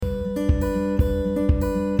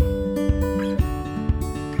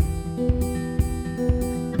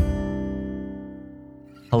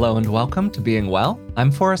Hello and welcome to Being Well. I'm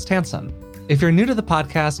Forrest Hansen. If you're new to the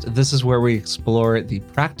podcast, this is where we explore the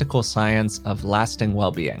practical science of lasting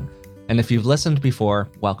well-being. And if you've listened before,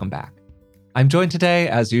 welcome back. I'm joined today,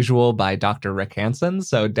 as usual, by Dr. Rick Hansen.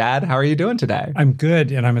 So, Dad, how are you doing today? I'm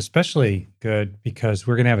good, and I'm especially good because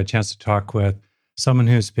we're going to have a chance to talk with someone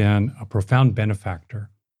who's been a profound benefactor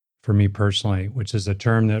for me personally, which is a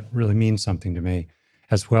term that really means something to me,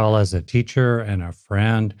 as well as a teacher and a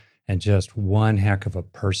friend and just one heck of a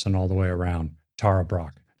person all the way around, Tara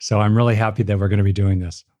Brach. So I'm really happy that we're going to be doing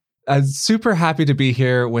this. I'm super happy to be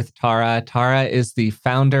here with Tara. Tara is the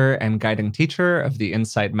founder and guiding teacher of the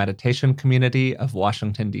Insight Meditation Community of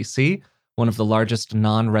Washington, D.C., one of the largest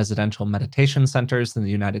non-residential meditation centers in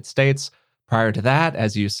the United States. Prior to that,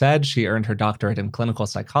 as you said, she earned her doctorate in clinical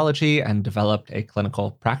psychology and developed a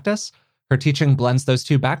clinical practice. Her teaching blends those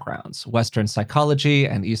two backgrounds, Western psychology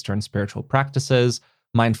and Eastern spiritual practices,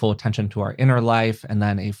 mindful attention to our inner life, and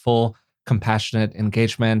then a full compassionate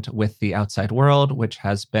engagement with the outside world, which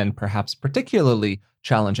has been perhaps particularly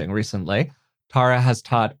challenging recently. Tara has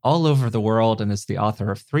taught all over the world and is the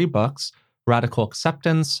author of 3 books, Radical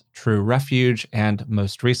Acceptance, True Refuge, and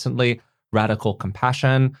most recently, Radical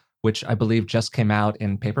Compassion, which I believe just came out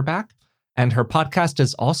in paperback. And her podcast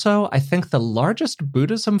is also, I think, the largest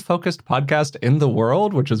Buddhism-focused podcast in the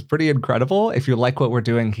world, which is pretty incredible. If you like what we're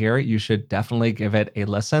doing here, you should definitely give it a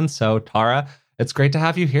listen. So, Tara, it's great to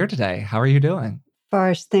have you here today. How are you doing?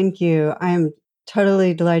 Forrest, thank you. I am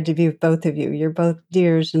totally delighted to be with both of you. You're both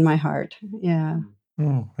dears in my heart. Yeah.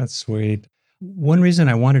 Oh, that's sweet. One reason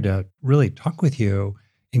I wanted to really talk with you,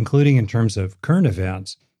 including in terms of current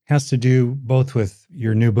events, has to do both with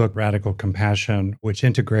your new book, Radical Compassion, which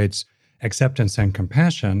integrates acceptance and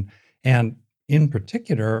compassion. And in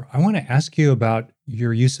particular, I want to ask you about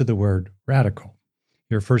your use of the word radical.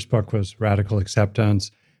 Your first book was Radical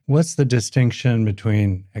Acceptance. What's the distinction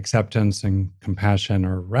between acceptance and compassion,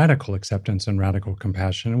 or radical acceptance and radical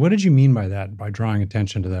compassion? And what did you mean by that, by drawing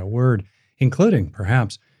attention to that word, including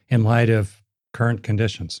perhaps in light of current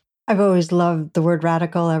conditions? I've always loved the word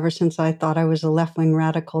radical ever since I thought I was a left-wing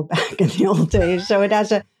radical back in the old days. So it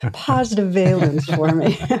has a positive valence for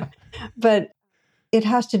me. But it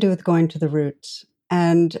has to do with going to the roots.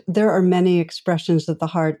 And there are many expressions of the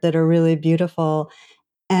heart that are really beautiful.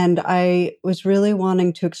 And I was really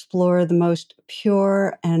wanting to explore the most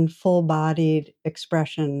pure and full-bodied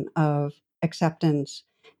expression of acceptance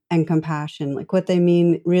and compassion, like what they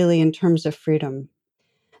mean really in terms of freedom.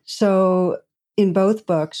 So in both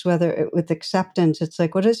books, with acceptance, it's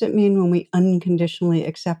like, what does it mean when we unconditionally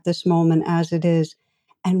accept this moment as it is?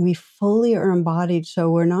 And we fully are embodied.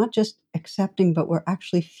 So we're not just accepting, but we're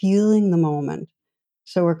actually feeling the moment.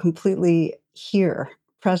 So we're completely here,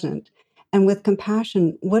 present. And with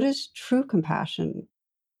compassion, what is true compassion?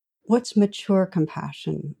 What's mature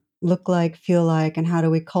compassion look like, feel like, and how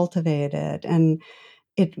do we cultivate it? And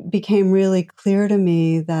it became really clear to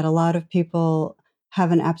me that a lot of people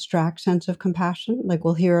have an abstract sense of compassion. Like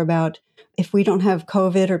we'll hear about if we don't have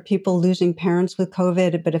COVID or people losing parents with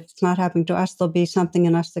COVID, but if it's not happening to us, there'll be something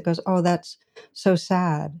in us that goes, oh, that's so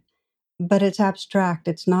sad. But it's abstract.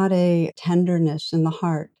 It's not a tenderness in the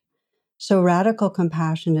heart. So radical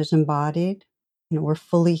compassion is embodied. We're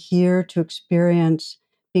fully here to experience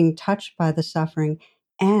being touched by the suffering,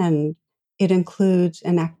 and it includes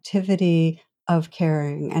an activity of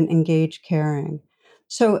caring and engaged caring.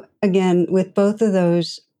 So again, with both of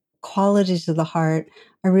those qualities of the heart,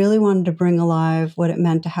 I really wanted to bring alive what it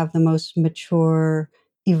meant to have the most mature,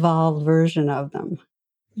 evolved version of them.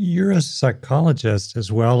 You're a psychologist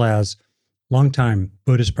as well as longtime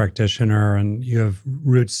Buddhist practitioner, and you have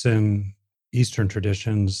roots in Eastern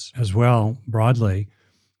traditions as well, broadly.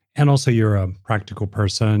 And also you're a practical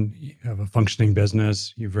person. You have a functioning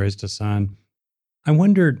business. You've raised a son. I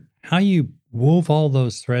wondered how you wove all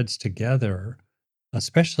those threads together,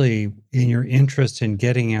 especially in your interest in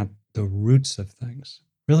getting at the roots of things,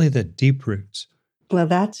 really the deep roots. Well,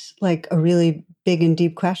 that's like a really big and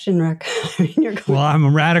deep question, Rick. Well, I'm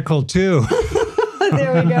a radical too.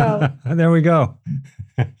 There we go. There we go.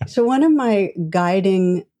 So one of my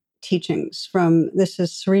guiding teachings this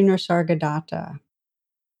is Sri Nisargadatta,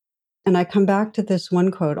 and I come back to this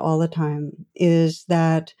one quote all the time, is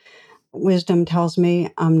that wisdom tells me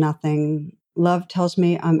I'm nothing, love tells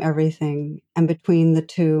me I'm everything, and between the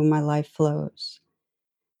two, my life flows.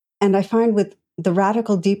 And I find with the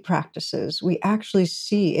radical deep practices, we actually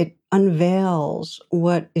see it unveils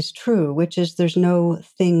what is true, which is there's no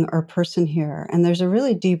thing or person here. And there's a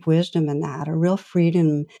really deep wisdom in that, a real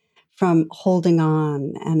freedom from holding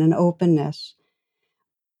on and an openness.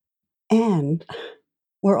 And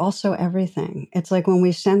we're also everything. It's like when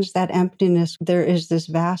we sense that emptiness, there is this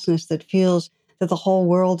vastness that feels that the whole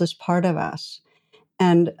world is part of us.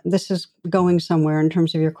 And this is going somewhere in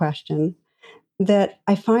terms of your question, that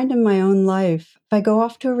I find in my own life, if I go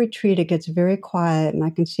off to a retreat, it gets very quiet and I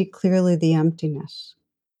can see clearly the emptiness,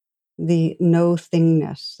 the no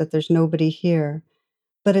thingness, that there's nobody here.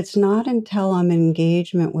 But it's not until I'm in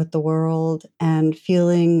engagement with the world and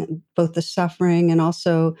feeling both the suffering and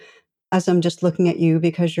also as I'm just looking at you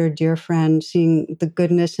because you're a dear friend, seeing the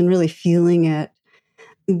goodness and really feeling it,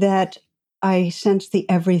 that I sense the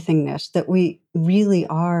everythingness, that we really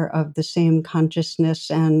are of the same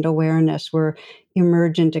consciousness and awareness. We're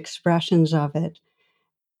emergent expressions of it.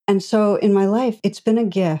 And so in my life, it's been a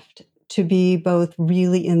gift to be both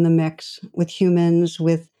really in the mix with humans,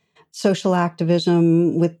 with social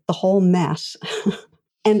activism, with the whole mess,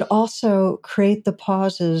 and also create the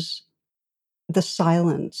pauses, the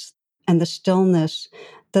silence, and the stillness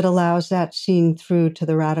that allows that seeing through to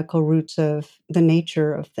the radical roots of the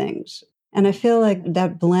nature of things. And I feel like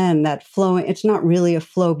that blend, that flowing, it's not really a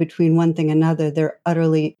flow between one thing and another. They're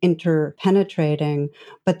utterly interpenetrating,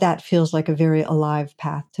 but that feels like a very alive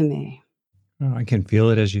path to me. Oh, I can feel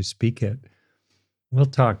it as you speak it. We'll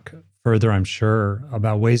talk further, I'm sure,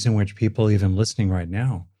 about ways in which people, even listening right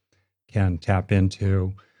now, can tap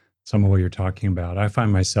into some of what you're talking about. I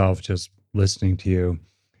find myself just listening to you,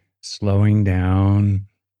 slowing down.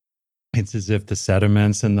 It's as if the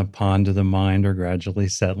sediments in the pond of the mind are gradually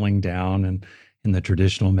settling down. And in the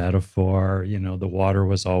traditional metaphor, the water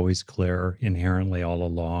was always clear inherently all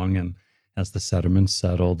along. And as the sediments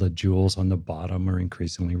settle, the jewels on the bottom are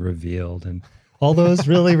increasingly revealed. And all those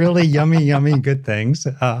really, really yummy, yummy good things.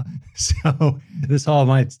 So this all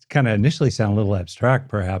might kind of initially sound a little abstract,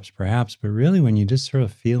 perhaps, but really when you just sort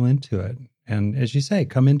of feel into it, and as you say,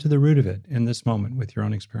 come into the root of it in this moment with your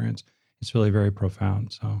own experience, it's really very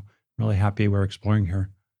profound. So I'm really happy we're exploring here.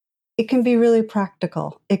 It can be really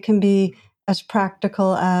practical. It can be as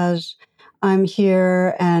practical as I'm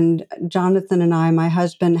here and Jonathan and I, my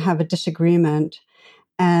husband, have a disagreement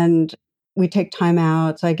and we take time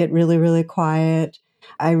out. So I get really, really quiet.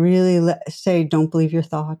 I really say, don't believe your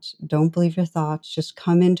thoughts. Don't believe your thoughts. Just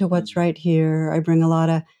come into what's right here. I bring a lot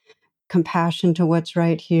of compassion to what's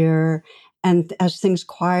right here. And as things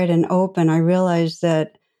quiet and open, I realize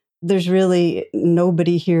that there's really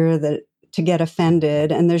nobody here that to get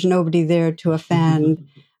offended, and there's nobody there to offend.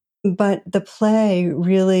 But the play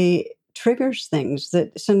really triggers things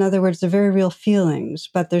that, so in other words, they're very real feelings,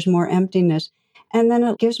 but there's more emptiness. And then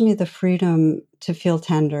it gives me the freedom to feel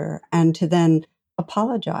tender and to then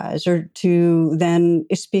apologize or to then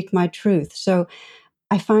speak my truth. So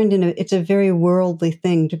I find it's a very worldly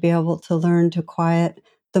thing to be able to learn to quiet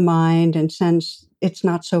the mind and sense it's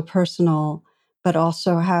not so personal, but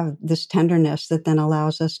also have this tenderness that then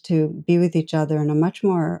allows us to be with each other in a much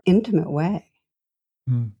more intimate way.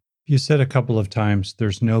 Mm. You said a couple of times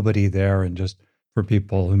there's nobody there, and just for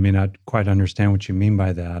people who may not quite understand what you mean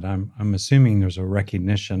by that, I'm assuming there's a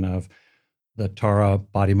recognition of the Tara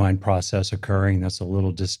body-mind process occurring that's a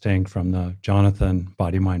little distinct from the Jonathan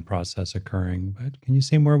body-mind process occurring. But can you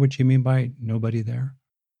say more what you mean by nobody there?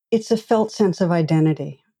 It's a felt sense of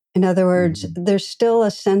identity. In other words, there's still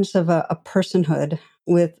a sense of a personhood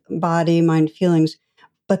with body, mind, feelings,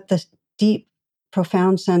 but the deep,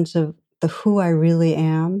 profound sense of the who I really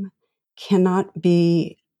am cannot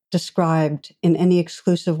be described in any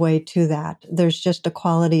exclusive way to that. There's just a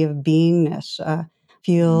quality of beingness, a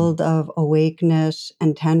field of awakeness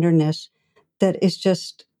and tenderness that is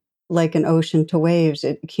just like an ocean to waves.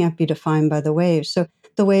 It can't be defined by the waves. So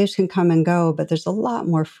the waves can come and go, but there's a lot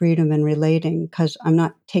more freedom in relating because I'm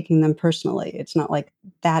not taking them personally. It's not like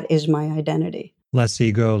that is my identity. Less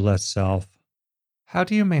ego, less self. How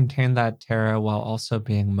do you maintain that, Tara, while also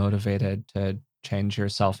being motivated to change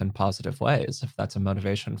yourself in positive ways, if that's a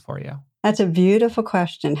motivation for you? That's a beautiful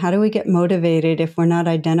question. How do we get motivated if we're not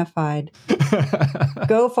identified?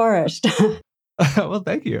 Go Forest. Well,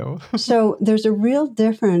 thank you. So there's a real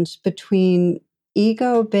difference between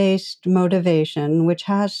ego-based motivation, which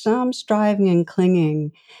has some striving and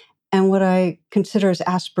clinging, and what I consider as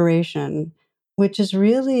aspiration, which is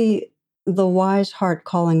really the wise heart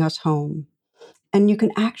calling us home. And you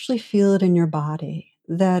can actually feel it in your body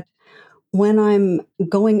that when I'm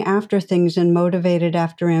going after things and motivated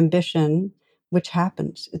after ambition, which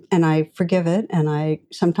happens, and I forgive it and I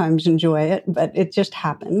sometimes enjoy it, but it just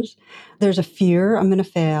happens. There's a fear I'm going to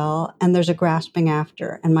fail, and there's a grasping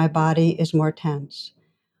after, and my body is more tense.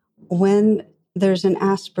 When there's an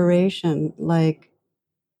aspiration, like,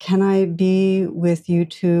 can I be with you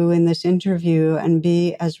two in this interview and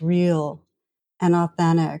be as real and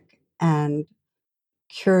authentic and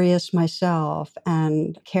curious myself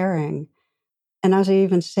and caring. And as I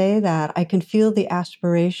even say that, I can feel the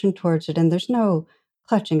aspiration towards it. And there's no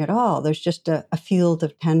clutching at all. There's just a field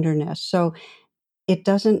of tenderness. So it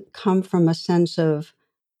doesn't come from a sense of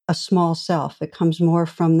a small self. It comes more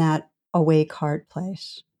from that awake heart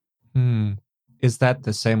place. Hmm. Is that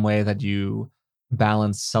the same way that you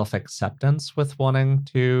balance self-acceptance with wanting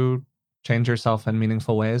to change yourself in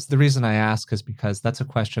meaningful ways? The reason I ask is because that's a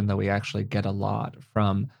question that we actually get a lot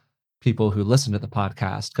from people who listen to the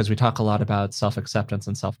podcast, because we talk a lot about self-acceptance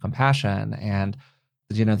and self-compassion. And,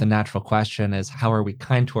 the natural question is, how are we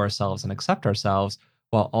kind to ourselves and accept ourselves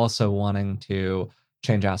while also wanting to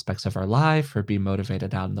change aspects of our life or be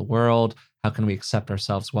motivated out in the world? How can we accept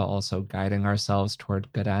ourselves while also guiding ourselves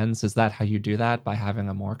toward good ends? Is that how you do that, by having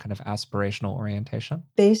a more kind of aspirational orientation?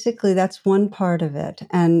 Basically, that's one part of it.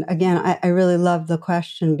 And again, I really love the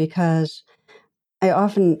question because I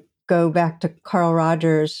often go back to Carl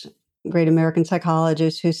Rogers, great American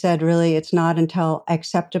psychologist, who said, really, it's not until I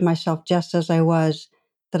accepted myself just as I was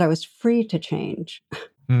that I was free to change.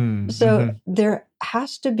 So Mm-hmm. there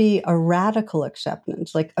has to be a radical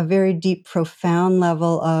acceptance, like a very deep, profound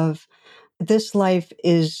level of this life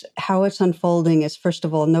is how it's unfolding is, first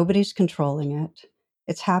of all, nobody's controlling it.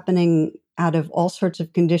 It's happening out of all sorts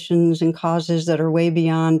of conditions and causes that are way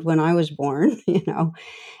beyond when I was born,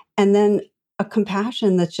 and then a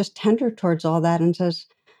compassion that's just tender towards all that and says,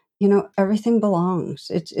 everything belongs.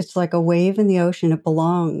 It's like a wave in the ocean. It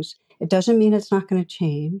belongs. It doesn't mean it's not going to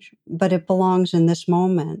change, but it belongs in this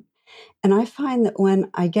moment. And I find that when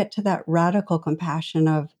I get to that radical compassion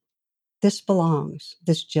of this belongs,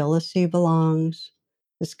 this jealousy belongs,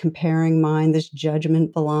 this comparing mind, this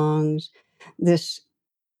judgment belongs, this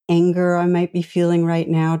anger I might be feeling right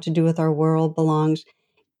now to do with our world belongs.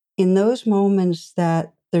 In those moments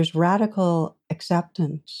that there's radical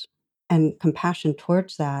acceptance and compassion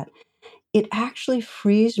towards that, it actually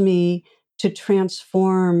frees me to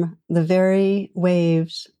transform the very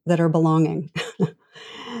waves that are belonging.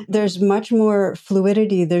 There's much more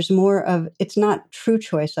fluidity. There's more of, it's not true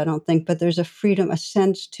choice, I don't think, but there's a freedom, a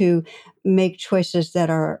sense to make choices that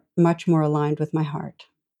are much more aligned with my heart.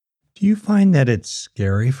 Do you find that it's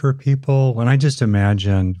scary for people? When I just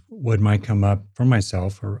imagine what might come up for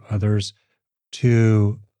myself or others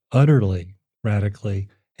to utterly, radically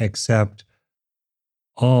accept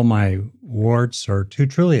all my warts or to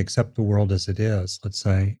truly accept the world as it is, let's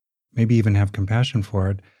say, maybe even have compassion for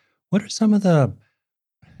it. What are some of the,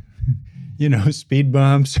 speed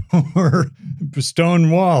bumps or stone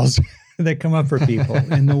walls that come up for people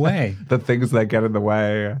in the way? The things that get in the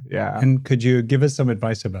way. Yeah. And could you give us some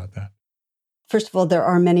advice about that? First of all, there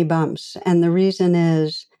are many bumps. And the reason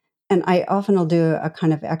is, and I often will do a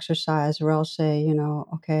kind of exercise where I'll say,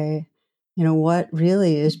 okay, what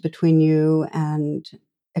really is between you and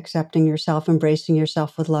accepting yourself, embracing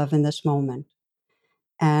yourself with love in this moment?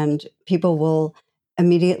 And people will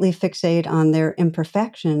immediately fixate on their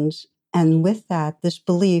imperfections. And with that, this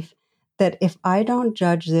belief that if I don't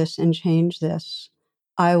judge this and change this,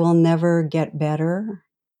 I will never get better.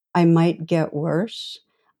 I might get worse.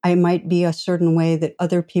 I might be a certain way that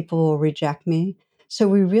other people will reject me. So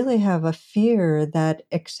we really have a fear that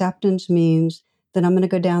acceptance means that I'm going to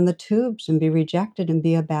go down the tubes and be rejected and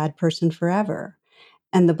be a bad person forever.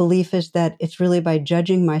 And the belief is that it's really by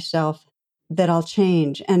judging myself that I'll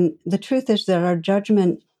change. And the truth is that our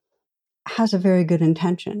judgment has a very good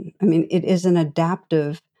intention. I mean, it is an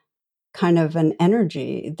adaptive kind of an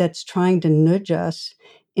energy that's trying to nudge us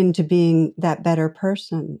into being that better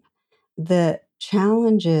person. The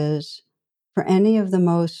challenge is for any of the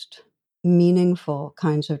most meaningful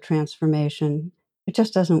kinds of transformation, it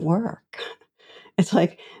just doesn't work. It's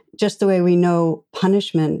like just the way we know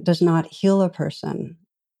punishment does not heal a person,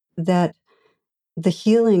 that the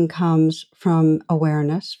healing comes from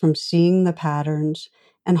awareness, from seeing the patterns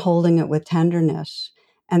and holding it with tenderness.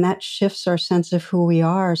 And that shifts our sense of who we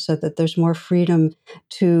are so that there's more freedom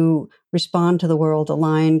to respond to the world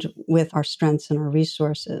aligned with our strengths and our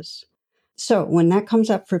resources. So when that comes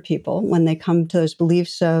up for people, when they come to those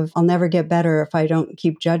beliefs of, I'll never get better if I don't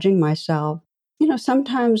keep judging myself,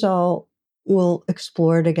 sometimes we'll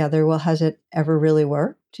explore together, well, has it ever really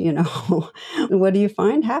worked? What do you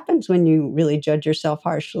find happens when you really judge yourself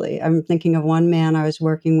harshly? I'm thinking of one man I was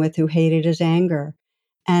working with who hated his anger,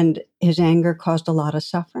 and his anger caused a lot of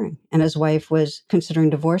suffering. And his wife was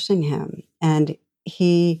considering divorcing him. And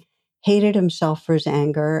he hated himself for his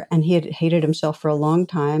anger, and he had hated himself for a long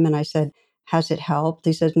time. And I said, has it helped?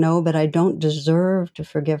 He said, no, but I don't deserve to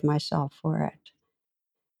forgive myself for it.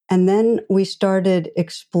 And then we started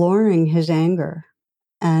exploring his anger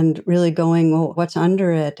and really going, well, what's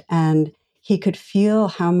under it? And he could feel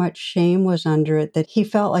how much shame was under it, that he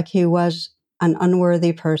felt like he was an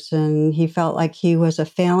unworthy person. He felt like he was a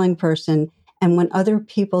failing person. And when other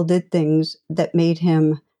people did things that made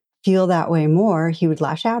him feel that way more, he would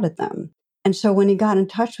lash out at them. And so when he got in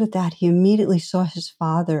touch with that, he immediately saw his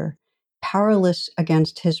father powerless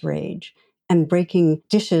against his rage and breaking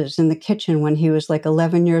dishes in the kitchen when he was like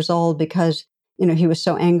 11 years old because, he was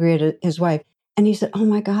so angry at his wife. And he said, oh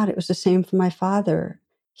my God, it was the same for my father.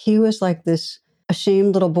 He was like this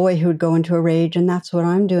ashamed little boy who would go into a rage, and that's what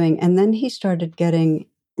I'm doing. And then he started getting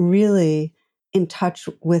really in touch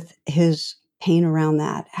with his pain around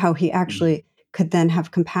that, how he actually could then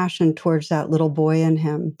have compassion towards that little boy in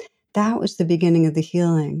him. That was the beginning of the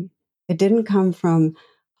healing. It didn't come from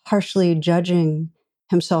harshly judging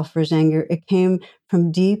himself for his anger. It came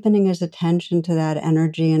from deepening his attention to that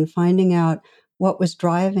energy and finding out what was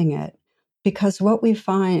driving it. Because what we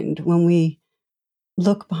find when we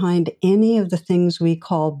look behind any of the things we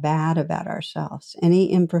call bad about ourselves,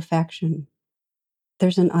 any imperfection,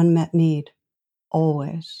 there's an unmet need,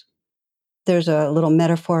 always. There's a little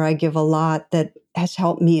metaphor I give a lot that has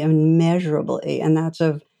helped me immeasurably, and that's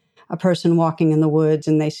of a person walking in the woods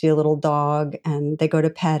and they see a little dog and they go to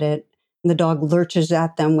pet it, and the dog lurches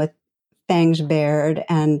at them with fangs bared,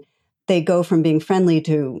 and they go from being friendly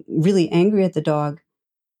to really angry at the dog,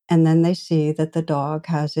 and then they see that the dog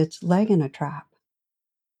has its leg in a trap.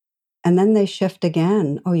 And then they shift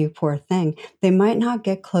again. Oh, you poor thing. They might not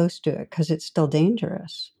get close to it because it's still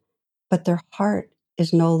dangerous, but their heart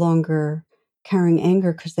is no longer carrying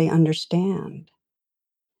anger because they understand.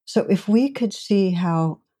 So if we could see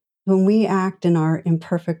how when we act in our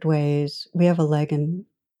imperfect ways, we have a leg in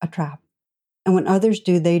a trap. And when others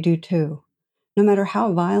do, they do too. No matter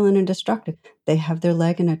how violent and destructive, they have their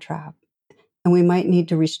leg in a trap. And we might need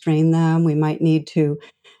to restrain them. We might need to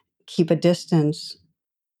keep a distance.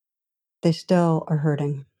 They still are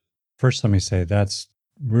hurting. First, let me say that's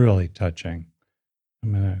really touching.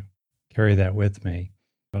 I'm going to carry that with me.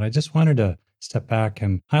 But I just wanted to step back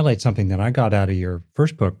and highlight something that I got out of your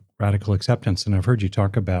first book, Radical Acceptance. And I've heard you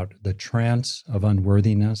talk about the trance of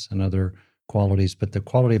unworthiness and other qualities, but the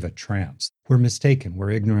quality of a trance. We're mistaken,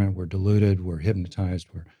 we're ignorant, we're deluded, we're hypnotized,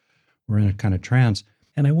 we're in a kind of trance.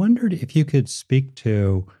 And I wondered if you could speak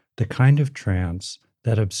to the kind of trance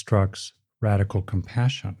that obstructs radical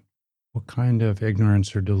compassion. What kind of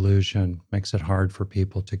ignorance or delusion makes it hard for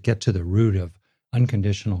people to get to the root of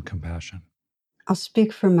unconditional compassion? I'll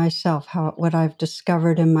speak for myself. What I've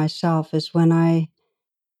discovered in myself is when I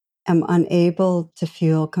am unable to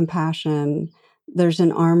feel compassion, there's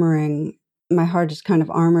an armoring. My heart is kind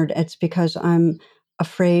of armored. It's because I'm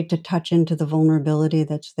afraid to touch into the vulnerability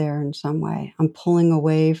that's there in some way. I'm pulling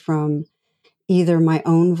away from either my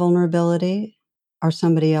own vulnerability or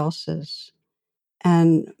somebody else's.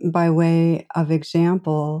 And by way of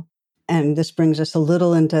example, and this brings us a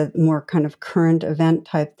little into more kind of current event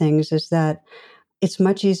type things, is that it's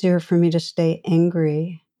much easier for me to stay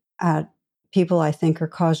angry at people I think are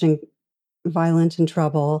causing violence and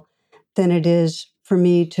trouble than it is for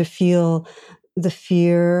me to feel the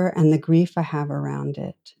fear and the grief I have around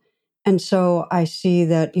it. And so I see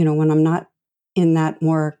that, when I'm not in that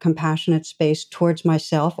more compassionate space towards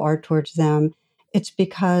myself or towards them, it's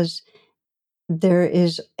because there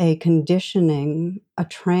is a conditioning, a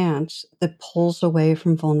trance that pulls away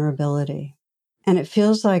from vulnerability. And it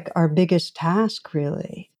feels like our biggest task,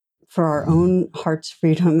 really, for our own heart's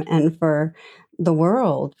freedom and for the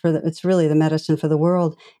world, it's really the medicine for the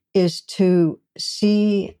world, is to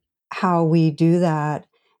see how we do that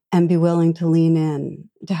and be willing to lean in,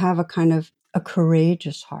 to have a kind of a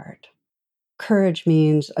courageous heart. Courage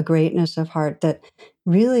means a greatness of heart that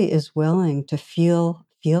really is willing to feel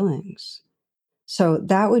feelings. So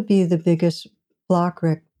that would be the biggest block,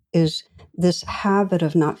 Rick, is this habit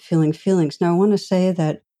of not feeling feelings. Now, I want to say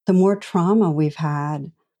that the more trauma we've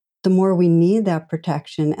had, the more we need that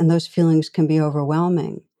protection, and those feelings can be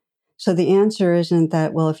overwhelming. So the answer isn't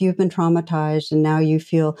that, well, if you've been traumatized and now you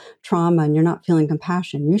feel trauma and you're not feeling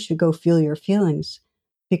compassion, you should go feel your feelings,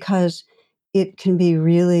 because it can be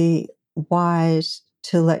really wise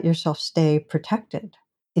to let yourself stay protected.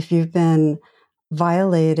 If you've been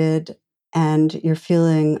violated and you're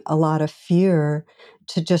feeling a lot of fear,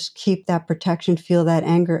 to just keep that protection, feel that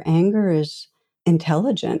anger. Anger is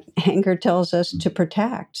intelligent. Anger tells us to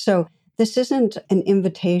protect. So this isn't an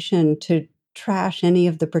invitation to trash any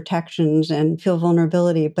of the protections and feel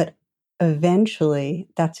vulnerability, but eventually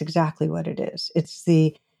that's exactly what it is. It's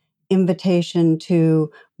the invitation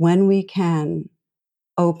to, when we can,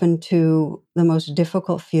 open to the most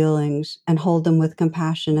difficult feelings and hold them with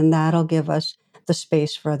compassion, and that'll give us the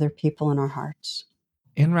space for other people in our hearts.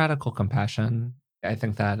 In radical compassion, I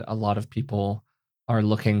think that a lot of people are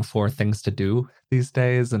looking for things to do these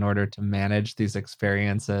days in order to manage these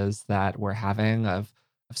experiences that we're having of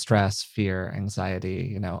stress, fear,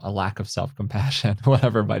 anxiety, a lack of self compassion,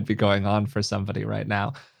 whatever might be going on for somebody right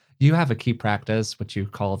now. You have a key practice, which you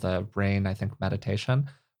call the brain, I think, meditation.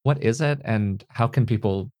 What is it, and how can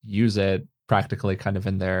people use it practically kind of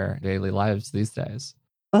in their daily lives these days?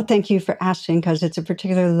 Well, thank you for asking because it's a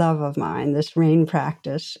particular love of mine, this rain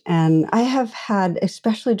practice. And I have had,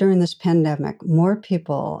 especially during this pandemic, more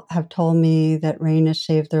people have told me that rain has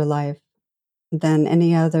saved their life than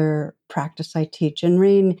any other practice I teach. And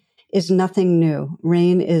rain is nothing new.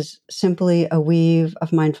 Rain is simply a weave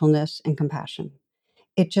of mindfulness and compassion.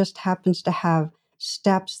 It just happens to have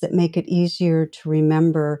steps that make it easier to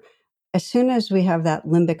remember. As soon as we have that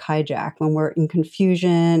limbic hijack, when we're in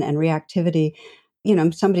confusion and reactivity,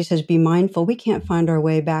 somebody says, be mindful, we can't find our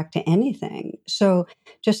way back to anything. So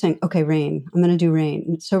just saying, okay, rain, I'm going to do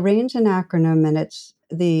rain. So rain's an acronym, and it's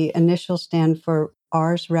the initials stand for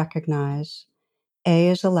R's recognize, A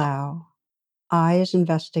is allow, I is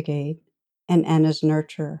investigate, and N is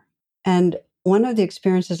nurture. And one of the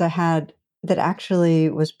experiences I had that actually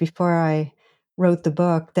was before I wrote the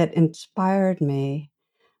book that inspired me,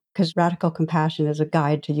 because radical compassion is a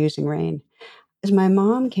guide to using rain, is my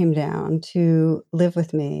mom came down to live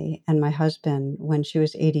with me and my husband when she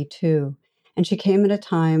was 82. And she came at a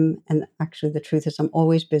time, and actually the truth is I'm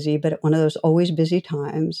always busy, but at one of those always busy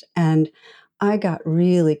times. And I got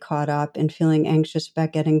really caught up in feeling anxious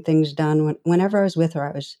about getting things done. Whenever I was with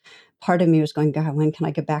her, part of me was going, God, when can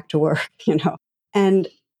I get back to work? And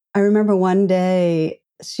I remember one day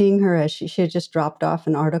seeing her as she had just dropped off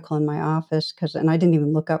an article in my office and I didn't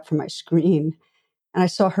even look up from my screen. And I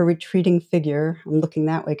saw her retreating figure. I'm looking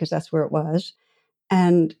that way because that's where it was.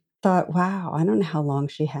 And thought, wow, I don't know how long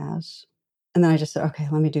she has. And then I just said, okay,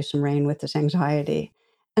 let me do some rain with this anxiety.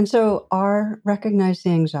 And so R, recognize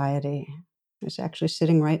the anxiety. It's actually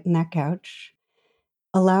sitting right in that couch.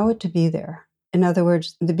 Allow it to be there. In other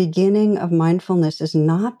words, the beginning of mindfulness is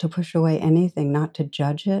not to push away anything, not to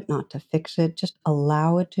judge it, not to fix it, just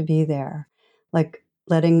allow it to be there, like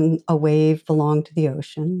letting a wave belong to the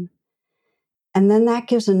ocean. And then that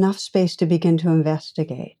gives enough space to begin to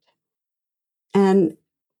investigate. And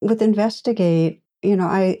with investigate,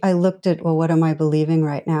 I looked at, well, what am I believing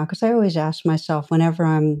right now? Because I always ask myself whenever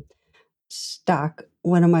I'm stuck,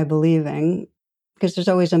 what am I believing? Because there's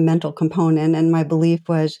always a mental component. And my belief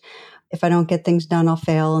was, if I don't get things done, I'll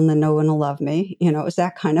fail and then no one will love me. It was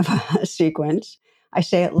that kind of a sequence. I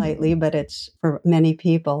say it lightly, but it's for many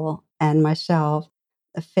people and myself,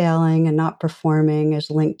 failing and not performing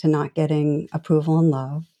is linked to not getting approval and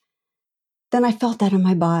love. Then I felt that in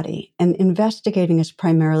my body. And investigating is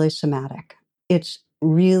primarily somatic. It's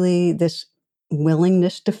really this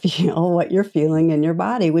willingness to feel what you're feeling in your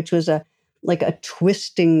body, which was like a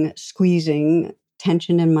twisting, squeezing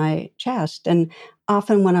tension in my chest. And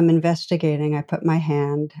often when I'm investigating, I put my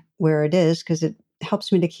hand where it is because it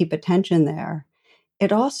helps me to keep attention there.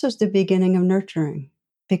 It also is the beginning of nurturing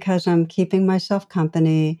because I'm keeping myself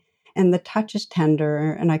company and the touch is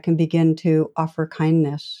tender and I can begin to offer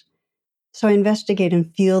kindness. So I investigate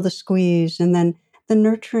and feel the squeeze. And then the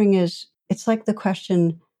nurturing it's like the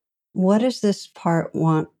question, what does this part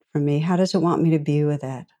want from me? How does it want me to be with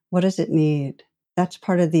it? What does it need? That's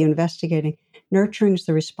part of the investigating. Nurturing is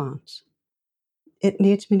the response. It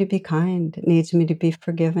needs me to be kind. It needs me to be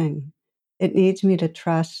forgiving. It needs me to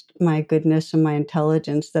trust my goodness and my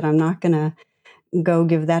intelligence that I'm not going to go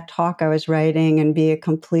give that talk I was writing and be a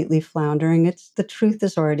completely floundering. The truth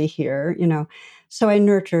is already here. So I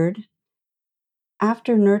nurtured.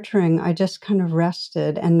 After nurturing, I just kind of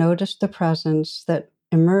rested and noticed the presence that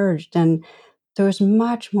emerged. And there was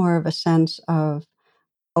much more of a sense of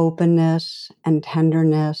openness and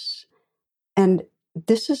tenderness. And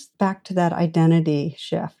this is back to that identity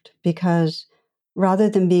shift because rather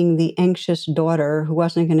than being the anxious daughter who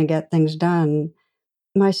wasn't going to get things done,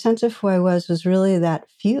 my sense of who I was really that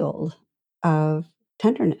field of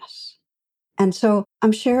tenderness. And so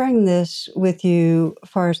I'm sharing this with you,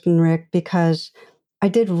 Forrest and Rick, because I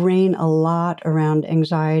did rain a lot around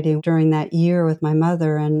anxiety during that year with my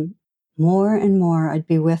mother. And more I'd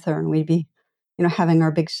be with her and we'd be, having our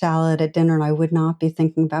big salad at dinner and I would not be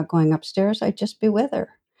thinking about going upstairs. I'd just be with her.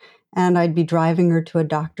 And I'd be driving her to a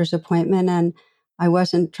doctor's appointment and I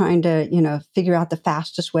wasn't trying to, figure out the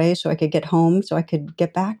fastest way so I could get home, so I could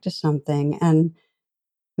get back to something. And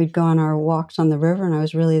we'd go on our walks on the river and I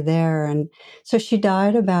was really there. And so she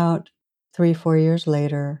died about 3, 4 years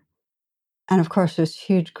later. And of course, it was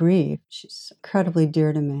huge grief. She's incredibly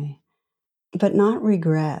dear to me, but not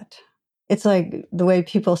regret. It's like the way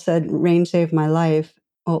people said, rain saved my life.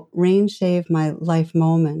 Well, rain saved my life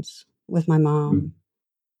moments with my mom.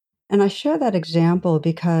 And I share that example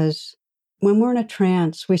because when we're in a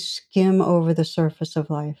trance, we skim over the surface of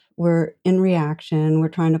life. We're in reaction. We're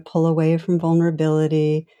trying to pull away from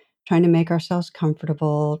vulnerability, trying to make ourselves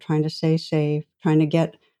comfortable, trying to stay safe, trying to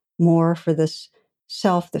get more for this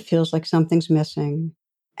self that feels like something's missing.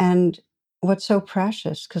 And what's so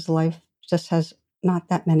precious, because life just has not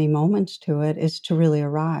that many moments to it, is to really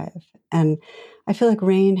arrive. And I feel like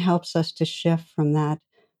rain helps us to shift from that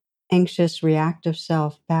anxious, reactive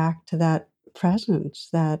self back to that presence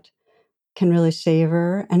that can really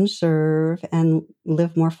savor and serve and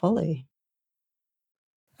live more fully.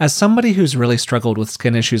 As somebody who's really struggled with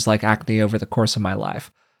skin issues like acne over the course of my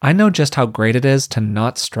life, I know just how great it is to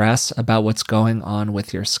not stress about what's going on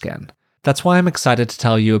with your skin. That's why I'm excited to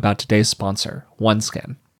tell you about today's sponsor,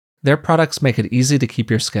 OneSkin. Their products make it easy to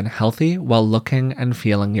keep your skin healthy while looking and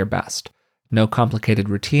feeling your best. No complicated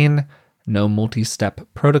routine, no multi-step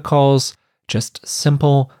protocols, just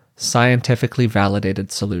simple, scientifically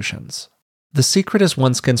validated solutions. The secret is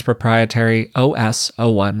OneSkin's proprietary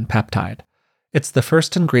OS01 peptide. It's the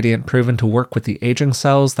first ingredient proven to work with the aging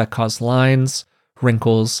cells that cause lines,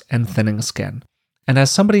 wrinkles, and thinning skin. And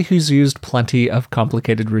as somebody who's used plenty of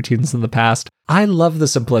complicated routines in the past, I love the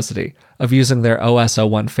simplicity of using their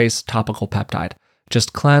OS01 face topical peptide.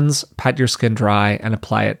 Just cleanse, pat your skin dry, and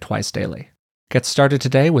apply it twice daily. Get started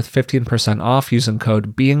today with 15% off using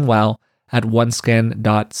code BEINGWELL at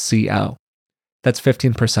oneskin.co. That's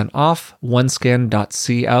 15% off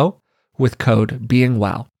oneskin.co with code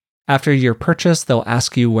BEINGWELL. After your purchase, they'll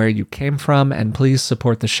ask you where you came from, and please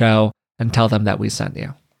support the show and tell them that we sent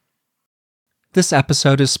you. This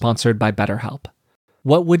episode is sponsored by BetterHelp.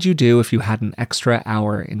 What would you do if you had an extra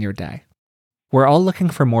hour in your day? We're all looking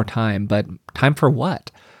for more time, but time for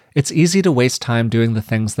what? It's easy to waste time doing the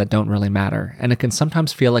things that don't really matter, and it can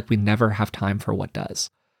sometimes feel like we never have time for what does.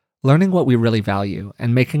 Learning what we really value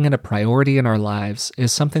and making it a priority in our lives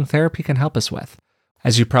is something therapy can help us with.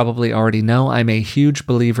 As you probably already know, I'm a huge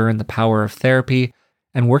believer in the power of therapy,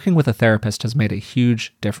 and working with a therapist has made a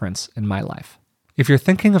huge difference in my life. If you're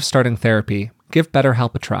thinking of starting therapy, give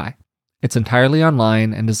BetterHelp a try. It's entirely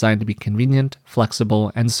online and designed to be convenient,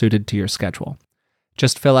 flexible, and suited to your schedule.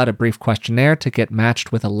 Just fill out a brief questionnaire to get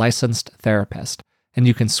matched with a licensed therapist, and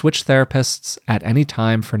you can switch therapists at any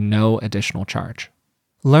time for no additional charge.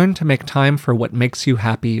 Learn to make time for what makes you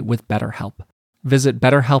happy with BetterHelp. Visit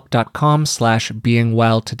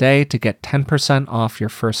betterhelp.com/beingwell today to get 10% off your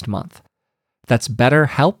first month. That's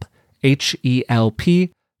BetterHelp,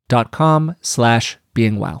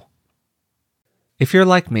 HELP.com/beingwell. If you're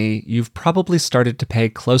like me, you've probably started to pay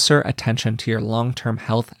closer attention to your long-term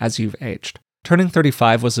health as you've aged. Turning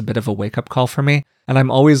 35 was a bit of a wake-up call for me, and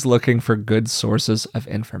I'm always looking for good sources of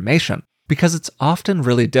information, because it's often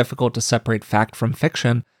really difficult to separate fact from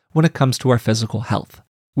fiction when it comes to our physical health.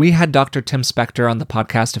 We had Dr. Tim Spector on the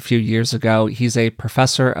podcast a few years ago. He's a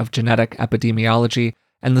professor of genetic epidemiology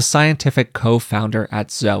and the scientific co-founder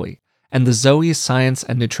at Zoe. And the Zoe Science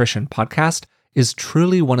and Nutrition podcast is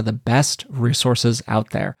truly one of the best resources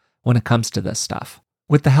out there when it comes to this stuff.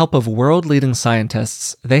 With the help of world-leading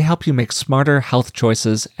scientists, they help you make smarter health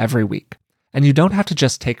choices every week. And you don't have to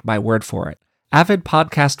just take my word for it. Avid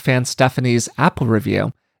podcast fan Stephanie's Apple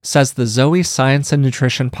review says the Zoe Science and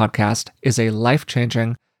Nutrition podcast is a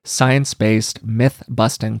life-changing, science-based,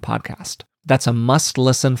 myth-busting podcast. That's a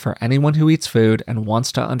must-listen for anyone who eats food and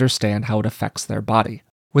wants to understand how it affects their body.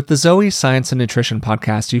 With the Zoe Science and Nutrition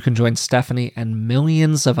podcast, you can join Stephanie and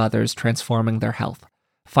millions of others transforming their health.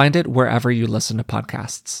 Find it wherever you listen to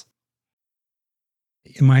podcasts.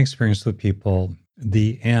 In my experience with people,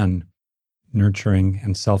 the N, nurturing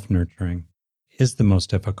and self-nurturing, is the most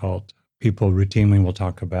difficult. People routinely will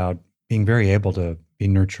talk about being very able to be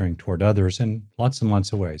nurturing toward others in lots and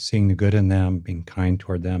lots of ways, seeing the good in them, being kind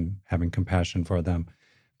toward them, having compassion for them,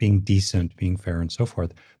 being decent, being fair, and so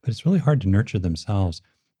forth. But it's really hard to nurture themselves.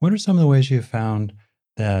 What are some of the ways you've found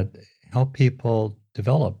that help people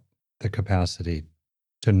develop the capacity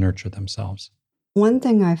to nurture themselves? One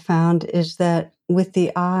thing I found is that with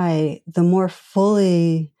the I, the more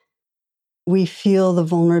fully we feel the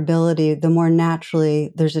vulnerability, the more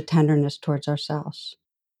naturally there's a tenderness towards ourselves.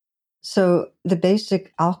 So the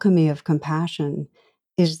basic alchemy of compassion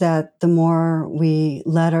is that the more we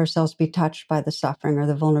let ourselves be touched by the suffering or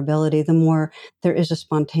the vulnerability, the more there is a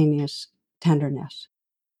spontaneous tenderness.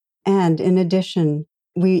 And in addition,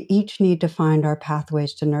 we each need to find our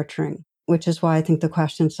pathways to nurturing, which is why I think the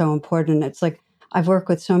question's so important. It's like I've worked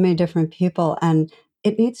with so many different people and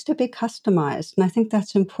it needs to be customized. And I think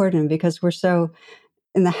that's important because we're so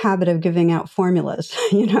in the habit of giving out formulas,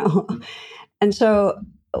 And so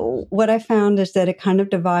what I found is that it kind of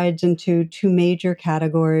divides into two major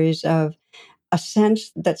categories of a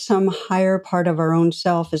sense that some higher part of our own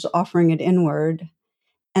self is offering it inward.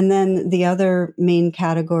 And then the other main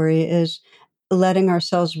category is letting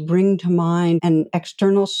ourselves bring to mind an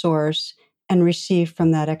external source and receive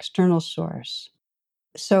from that external source.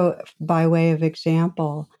 So, by way of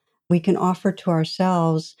example, we can offer to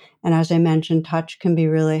ourselves, and as I mentioned, touch can be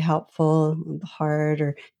really helpful, the heart,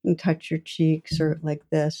 or you can touch your cheeks or like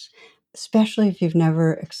this, especially if you've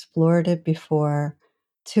never explored it before,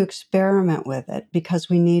 to experiment with it because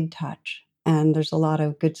we need touch. And there's a lot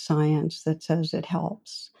of good science that says it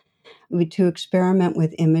helps. To experiment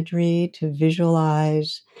with imagery, to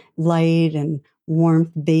visualize light and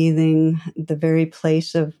warmth bathing the very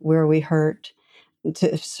place of where we hurt,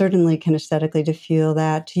 to certainly kinesthetically to feel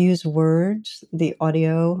that, to use words, the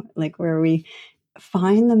audio, like where we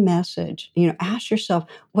find the message, ask yourself,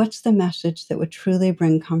 what's the message that would truly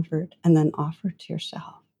bring comfort, and then offer it to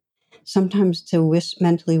yourself. Sometimes to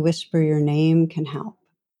mentally whisper your name can help.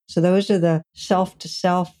 So those are the self to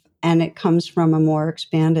self, and it comes from a more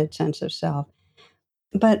expanded sense of self.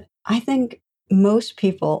 But I think most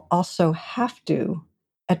people also have to,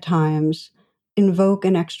 at times, invoke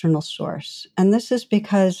an external source. And this is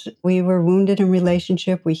because we were wounded in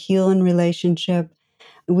relationship, we heal in relationship.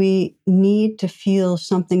 We need to feel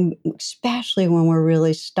something, especially when we're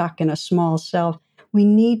really stuck in a small self. We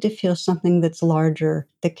need to feel something that's larger,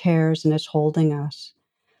 that cares and is holding us.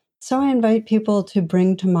 So I invite people to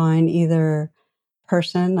bring to mind either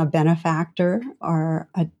person, a benefactor, or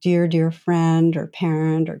a dear, dear friend, or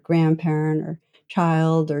parent, or grandparent, or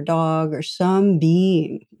child, or dog, or some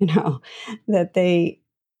being, that they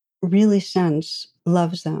really sense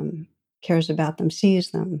loves them, cares about them,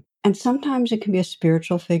 sees them. And sometimes it can be a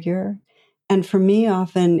spiritual figure. And for me,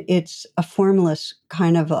 often it's a formless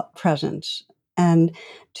kind of a presence. And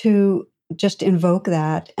to just invoke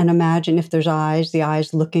that and imagine if there's eyes, the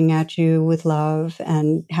eyes looking at you with love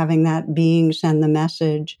and having that being send the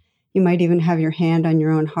message. You might even have your hand on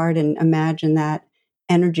your own heart and imagine that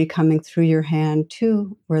energy coming through your hand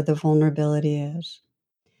to where the vulnerability is.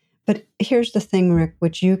 But here's the thing, Rick,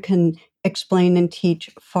 which you can explain and teach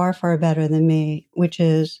far, far better than me, which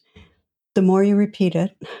is the more you repeat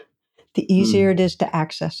it, the easier it is to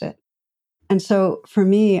access it. And so for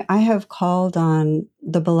me, I have called on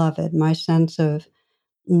the beloved, my sense of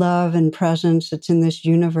love and presence that's in this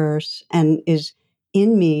universe and is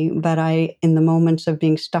in me, but I, in the moments of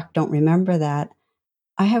being stuck, don't remember that.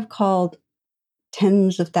 I have called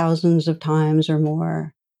tens of thousands of times or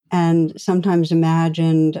more, and sometimes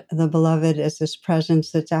imagined the beloved as this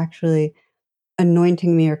presence that's actually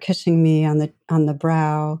anointing me or kissing me on the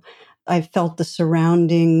brow. I've felt the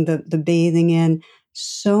surrounding, the bathing in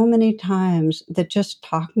so many times that just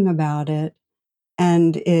talking about it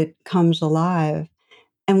and it comes alive.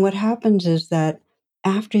 And what happens is that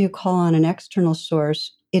after you call on an external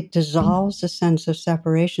source, it dissolves the sense of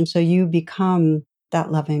separation. So you become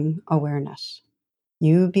that loving awareness.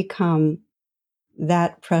 You become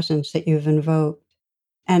that presence that you've invoked.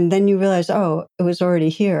 And then you realize, oh, it was already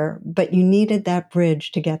here, but you needed that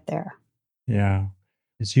bridge to get there. Yeah.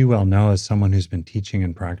 As you well know, as someone who's been teaching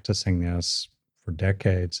and practicing this for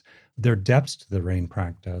decades, there are depths to the rain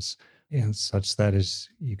practice, and such that is,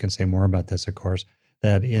 you can say more about this, of course,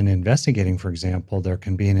 that in investigating, for example, there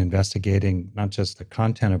can be an investigating not just the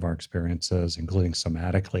content of our experiences, including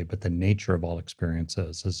somatically, but the nature of all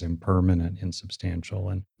experiences is impermanent, insubstantial.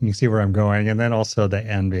 And you see where I'm going. And then also the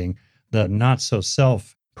end being the not so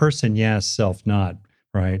self, person, yes, self, not,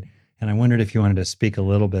 right? And I wondered if you wanted to speak a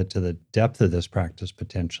little bit to the depth of this practice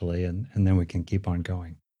potentially, and then we can keep on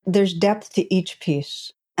going. There's depth to each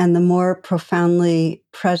piece. And the more profoundly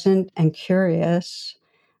present and curious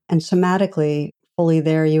and somatically fully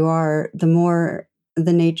there you are, the more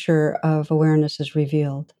the nature of awareness is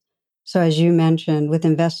revealed. So as you mentioned, with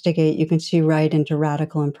Investigate, you can see right into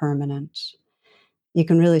radical impermanence. You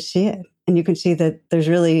can really see it. And you can see that there's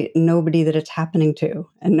really nobody that it's happening to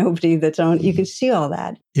and nobody that's own. You can see all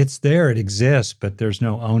that. It's there, it exists, but there's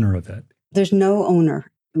no owner of it. There's no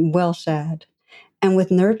owner. Well said. And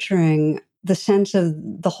with nurturing, the sense of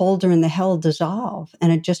the holder and the held dissolve,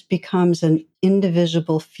 and it just becomes an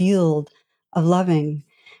indivisible field of loving.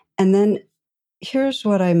 And then here's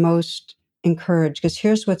what I most encourage, because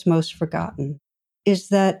here's what's most forgotten, is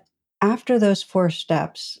that after those 4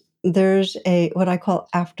 steps, there's what I call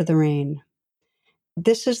after the rain.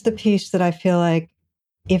 This is the piece that I feel like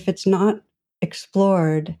if it's not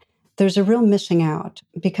explored, there's a real missing out,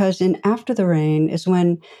 because in after the rain is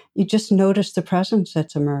when you just notice the presence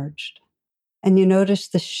that's emerged. And you notice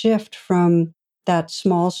the shift from that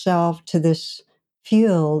small self to this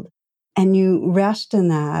field, and you rest in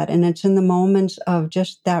that. And it's in the moments of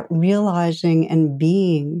just that realizing and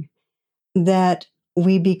being that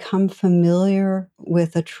we become familiar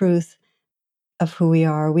with the truth of who we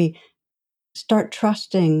are. We start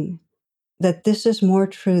trusting that this is more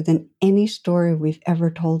true than any story we've ever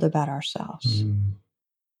told about ourselves.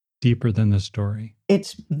 Deeper than the story.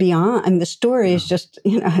 It's beyond, and the story is just,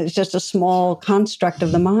 it's just a small construct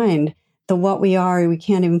of the mind. The what we are, we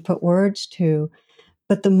can't even put words to.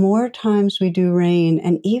 But the more times we do rain,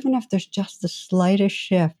 and even if there's just the slightest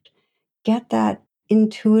shift, get that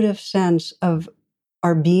intuitive sense of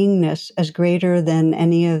our beingness as greater than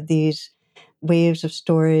any of these waves of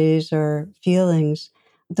stories or feelings,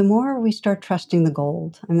 the more we start trusting the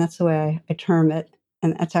gold. And that's the way I term it.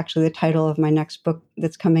 And that's actually the title of my next book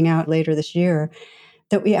that's coming out later this year,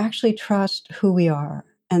 that we actually trust who we are.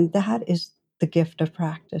 And that is the gift of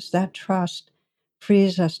practice. That trust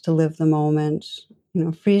frees us to live the moments,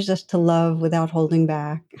 frees us to love without holding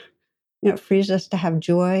back. It frees us to have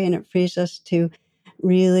joy, and it frees us to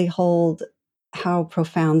really hold how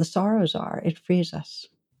profound the sorrows are. It frees us.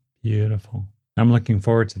 Beautiful. I'm looking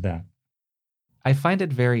forward to that. I find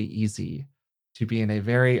it very easy to be in a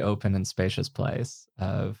very open and spacious place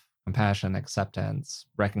of compassion, acceptance,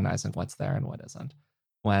 recognizing what's there and what isn't,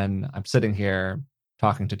 when I'm sitting here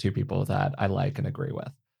talking to two people that I like and agree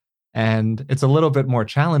with. And it's a little bit more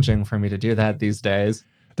challenging for me to do that these days.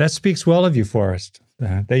 That speaks well of you, Forrest,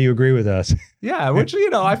 that you agree with us. Yeah, which,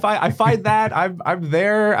 I find that I'm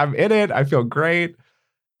there, I'm in it, I feel great.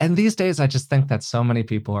 And these days, I just think that so many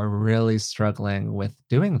people are really struggling with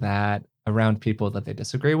doing that around people that they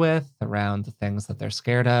disagree with, around the things that they're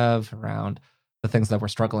scared of, around the things that we're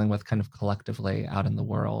struggling with kind of collectively out in the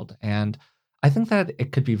world. And I think that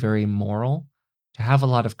it could be very moral to have a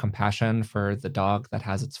lot of compassion for the dog that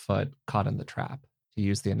has its foot caught in the trap, to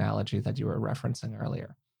use the analogy that you were referencing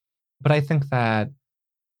earlier. But I think that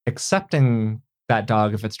accepting that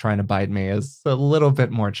dog, if it's trying to bite me, is a little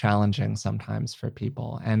bit more challenging sometimes for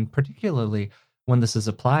people. And particularly when this is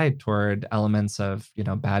applied toward elements of,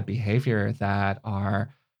 bad behavior that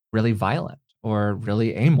are really violent or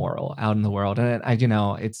really amoral out in the world. And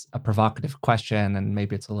it's a provocative question, and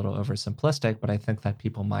maybe it's a little oversimplistic, but I think that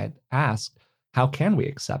people might ask, how can we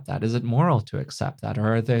accept that? Is it moral to accept that?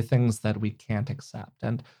 Or are there things that we can't accept?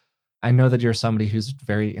 And I know that you're somebody who's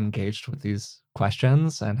very engaged with these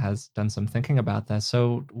questions and has done some thinking about this.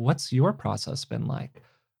 So what's your process been like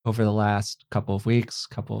over the last couple of weeks,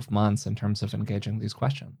 couple of months in terms of engaging these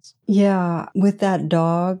questions? Yeah, with that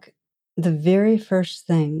dog, the very first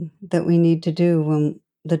thing that we need to do when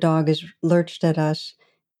the dog is lurched at us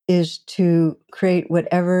is to create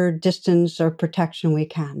whatever distance or protection we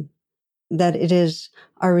can. That it is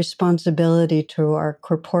our responsibility to our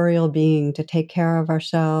corporeal being to take care of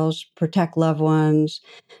ourselves, protect loved ones,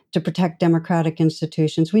 to protect democratic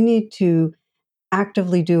institutions. We need to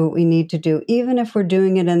actively do what we need to do. Even if we're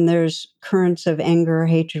doing it and there's currents of anger or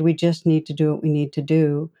hatred, we just need to do what we need to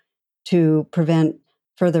do to prevent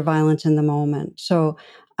further violence in the moment. So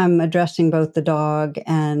I'm addressing both the dog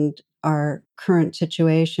and our current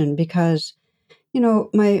situation because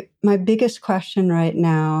my biggest question right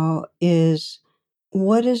now is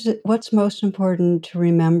what's most important to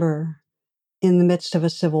remember in the midst of a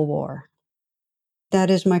civil war? That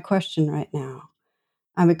is my question right now.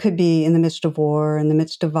 It could be in the midst of war, in the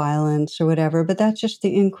midst of violence or whatever, but that's just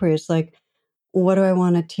the inquiry. It's like, what do I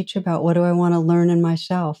want to teach about? What do I want to learn in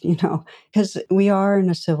myself? Because we are in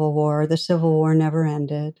a civil war. The Civil War never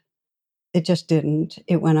ended. It just didn't.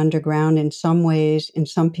 It went underground in some ways, in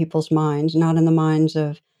some people's minds, not in the minds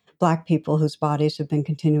of Black people whose bodies have been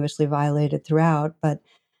continuously violated throughout. But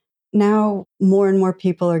now more and more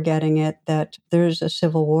people are getting it that there's a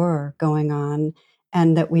civil war going on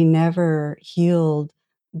and that we never healed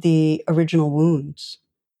the original wounds.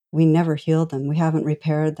 We never healed them. We haven't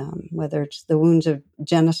repaired them, whether it's the wounds of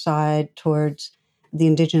genocide towards the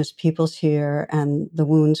indigenous peoples here and the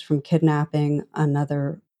wounds from kidnapping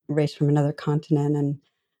another race from another continent and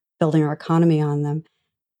building our economy on them.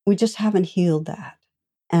 We just haven't healed that.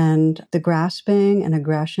 And the grasping and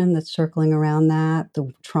aggression that's circling around that,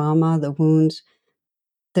 the trauma, the wounds,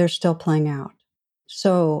 they're still playing out.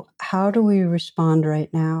 So how do we respond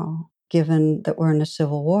right now, given that we're in a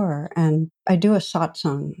civil war? And I do a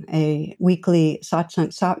satsang, a weekly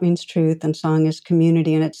satsang. Sat means truth and sang is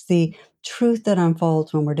community. And it's the truth that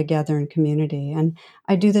unfolds when we're together in community. And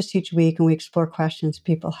I do this each week and we explore questions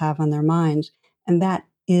people have on their minds. And that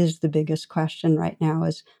is the biggest question right now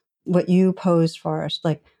is what you posed for us.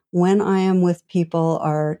 Like when I am with people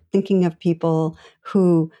or thinking of people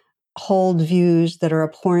who hold views that are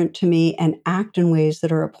abhorrent to me and act in ways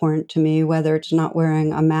that are abhorrent to me, whether it's not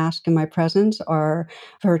wearing a mask in my presence or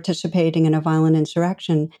participating in a violent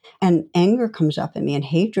insurrection, and anger comes up in me and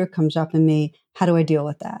hatred comes up in me, how do I deal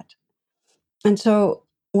with that? And so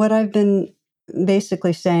what I've been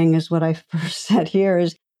basically saying is what I first said here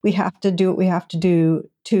is we have to do what we have to do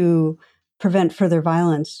to prevent further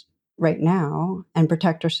violence right now and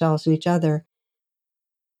protect ourselves and each other.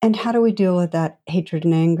 And how do we deal with that hatred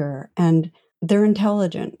and anger? And they're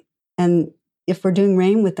intelligent. And if we're doing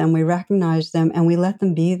RAIN with them, we recognize them and we let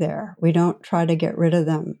them be there. We don't try to get rid of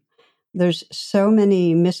them. There's so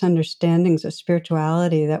many misunderstandings of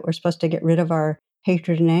spirituality that we're supposed to get rid of our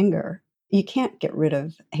hatred and anger. You can't get rid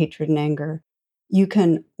of hatred and anger. You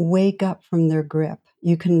can wake up from their grip.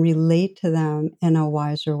 You can relate to them in a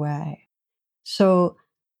wiser way. So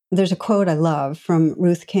there's a quote I love from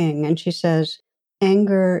Ruth King, and she says,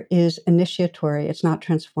 anger is initiatory, it's not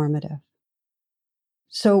transformative.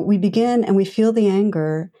 So we begin and we feel the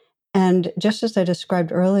anger. And just as I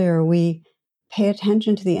described earlier, we pay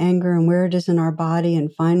attention to the anger and where it is in our body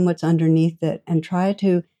and find what's underneath it and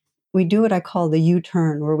we do what I call the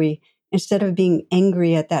U-turn, where we, instead of being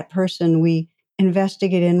angry at that person, we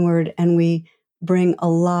investigate inward and we bring a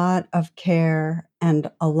lot of care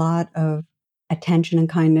and a lot of attention and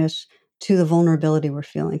kindness to the vulnerability we're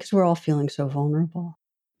feeling, because we're all feeling so vulnerable.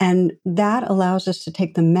 And that allows us to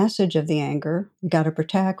take the message of the anger, we got to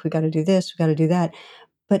protect, we got to do this, we got to do that,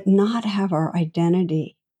 but not have our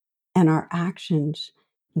identity and our actions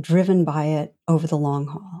driven by it over the long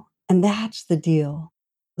haul. And that's the deal.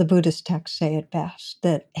 The Buddhist texts say it best,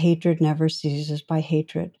 that hatred never ceases by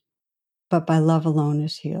hatred, but by love alone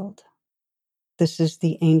is healed. This is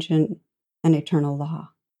the ancient and eternal law.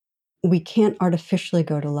 We can't artificially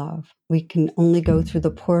go to love. We can only go through the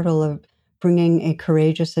portal of bringing a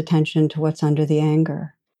courageous attention to what's under the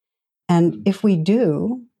anger. And if we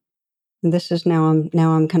do, and this is now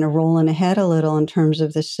I'm kind of rolling ahead a little in terms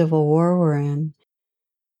of this civil war we're in,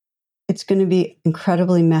 it's going to be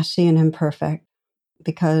incredibly messy and imperfect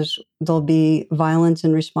because there'll be violence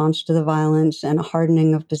in response to the violence and a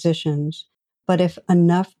hardening of positions. But if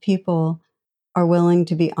enough people are willing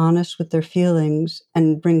to be honest with their feelings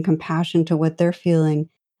and bring compassion to what they're feeling,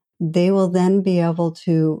 they will then be able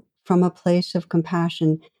to, from a place of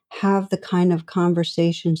compassion, have the kind of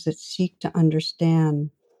conversations that seek to understand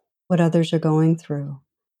what others are going through,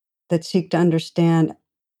 that seek to understand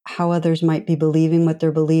how others might be believing what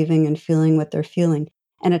they're believing and feeling what they're feeling.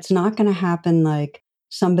 And it's not going to happen like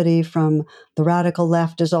somebody from the radical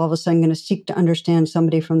left is all of a sudden going to seek to understand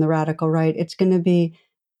somebody from the radical right. It's going to be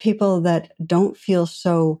people that don't feel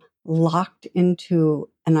so locked into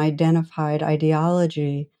an identified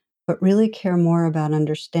ideology, but really care more about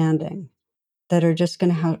understanding, that are just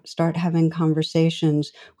going to start having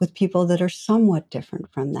conversations with people that are somewhat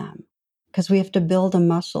different from them. Because we have to build a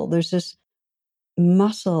muscle. There's this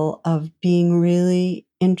muscle of being really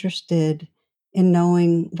interested in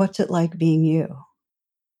knowing what's it like being you.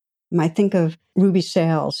 I think of Ruby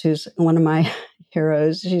Sales, who's one of my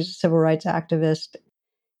heroes. She's a civil rights activist.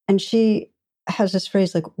 And she has this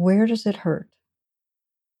phrase like, where does it hurt?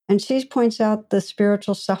 And she points out the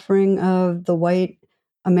spiritual suffering of the white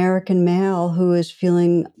American male who is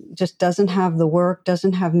feeling, just doesn't have the work,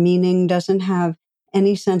 doesn't have meaning, doesn't have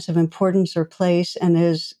any sense of importance or place, and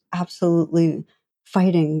is absolutely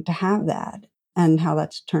fighting to have that, and how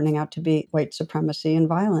that's turning out to be white supremacy and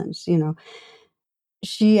violence.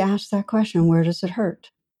 She asked that question, where does it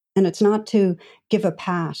hurt? And it's not to give a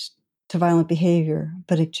pass to violent behavior,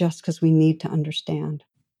 but it's just because we need to understand.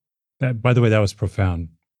 That, by the way, that was profound.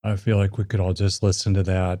 I feel like we could all just listen to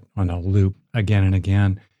that on a loop again and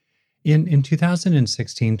again. In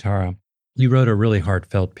 2016, Tara, you wrote a really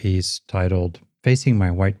heartfelt piece titled Facing My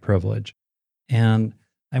White Privilege. And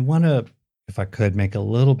I want to, if I could, make a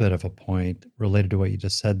little bit of a point related to what you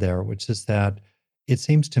just said there, which is that it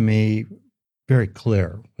seems to me very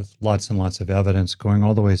clear, with lots and lots of evidence going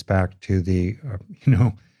all the ways back to the,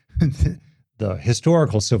 the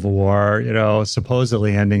historical Civil War,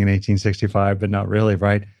 supposedly ending in 1865, but not really,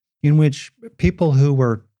 right? In which people who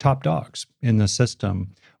were top dogs in the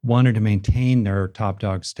system wanted to maintain their top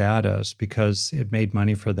dog status because it made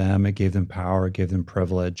money for them, it gave them power, it gave them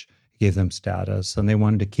privilege, it gave them status, and they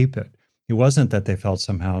wanted to keep it. It wasn't that they felt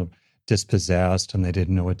somehow dispossessed and they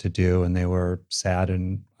didn't know what to do and they were sad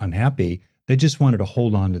and unhappy. They just wanted to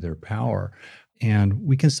hold on to their power. And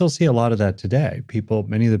we can still see a lot of that today.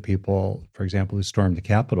 Many of the people, for example, who stormed the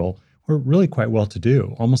Capitol were really quite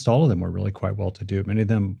well-to-do. Almost all of them were really quite well-to-do. Many of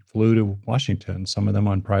them flew to Washington, some of them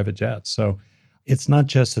on private jets. So it's not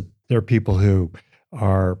just that there are people who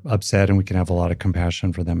are upset and we can have a lot of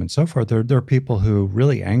compassion for them and so forth. There are people who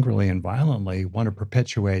really angrily and violently want to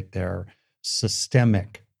perpetuate their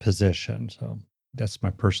systemic position. So that's my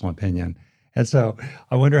personal opinion. And so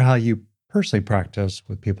I wonder how you personally practice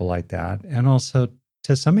with people like that. And also,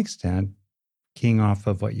 to some extent, keying off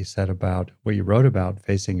of what you said about what you wrote about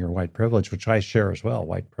facing your white privilege, which I share as well,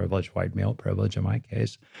 white privilege, white male privilege in my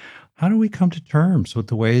case. How do we come to terms with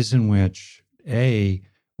the ways in which, A,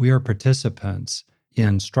 we are participants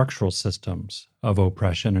in structural systems of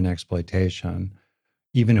oppression and exploitation,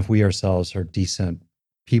 even if we ourselves are decent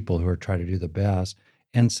people who are trying to do the best?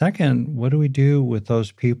 And second, what do we do with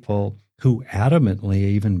those people who adamantly,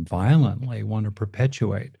 even violently, want to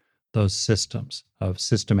perpetuate those systems of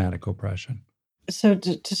systematic oppression? So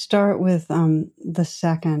to start with the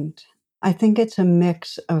second, I think it's a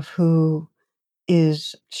mix of who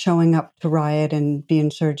is showing up to riot and be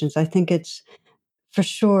insurgents. I think it's for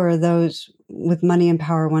sure those with money and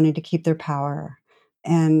power wanting to keep their power.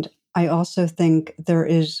 And I also think there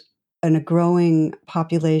is a growing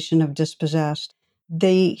population of dispossessed.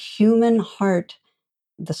 The human heart,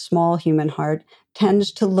 the small human heart,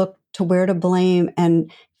 tends to look to where to blame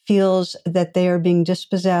and feels that they are being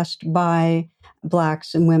dispossessed by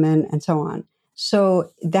Blacks and women and so on. So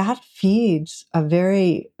that feeds a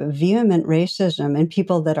very vehement racism in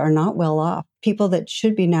people that are not well off, people that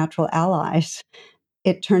should be natural allies.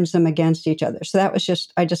 It turns them against each other. So that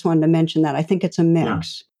was I just wanted to mention that. I think it's a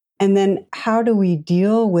mix. Yeah. And then how do we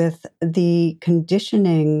deal with the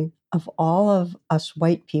conditioning of all of us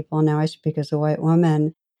white people? Now I speak as a white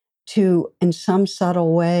woman, to, in some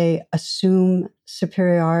subtle way, assume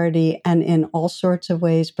superiority and in all sorts of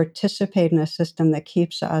ways participate in a system that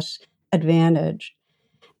keeps us advantaged.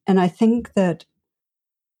 And I think that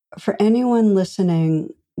for anyone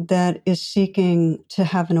listening that is seeking to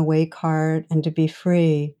have an awake heart and to be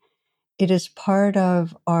free, it is part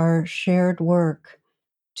of our shared work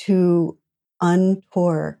to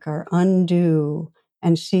untorque or undo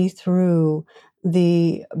and see through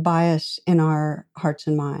the bias in our hearts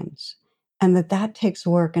and minds. And that takes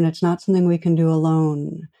work, and it's not something we can do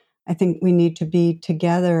alone. I think we need to be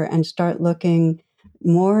together and start looking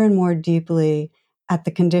more and more deeply at the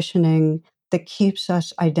conditioning that keeps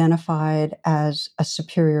us identified as a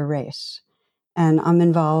superior race. And I'm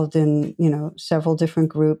involved in, several different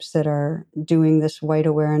groups that are doing this white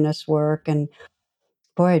awareness work. And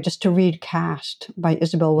boy, just to read Caste by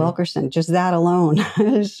Isabel Wilkerson, just that alone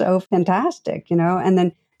is so fantastic, And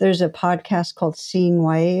then there's a podcast called Seeing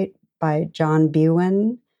White by John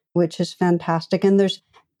Biewen, which is fantastic. And there's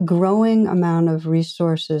growing amount of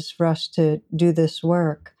resources for us to do this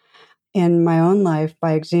work. In my own life,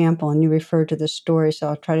 by example, and you referred to this story, so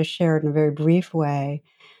I'll try to share it in a very brief way.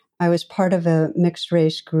 I was part of a mixed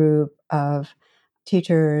race group of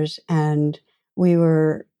teachers, and we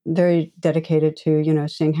were very dedicated to,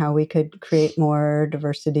 seeing how we could create more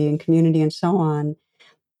diversity and community and so on.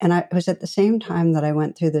 And it was at the same time that I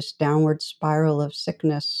went through this downward spiral of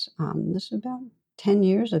sickness. This is about 10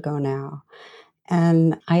 years ago now.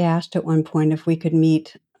 And I asked at one point if we could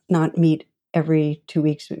not meet every 2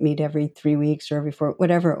 weeks, but meet every 3 weeks or every 4,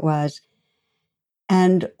 whatever it was.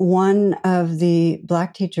 And one of the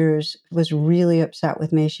Black teachers was really upset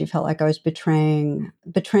with me. She felt like I was betraying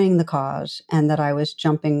the cause and that I was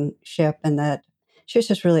jumping ship, and that she was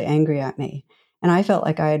just really angry at me. And I felt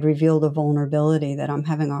like I had revealed a vulnerability, that I'm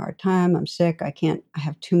having a hard time. I'm sick. I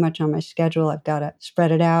have too much on my schedule. I've got to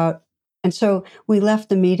spread it out. And so we left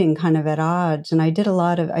the meeting kind of at odds. And I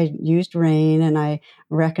used RAIN, and I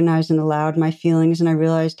recognized and allowed my feelings. And I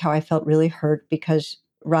realized how I felt really hurt because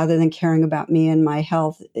rather than caring about me and my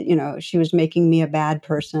health, she was making me a bad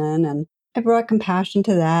person. And I brought compassion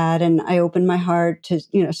to that. And I opened my heart to,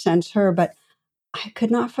 sense her. But I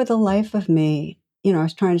could not for the life of me, I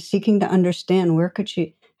was seeking to understand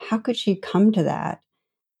how could she come to that?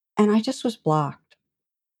 And I just was blocked.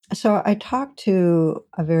 So I talked to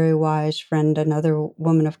a very wise friend, another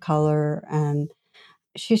woman of color, and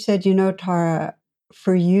she said, Tara,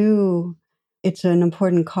 for you, it's an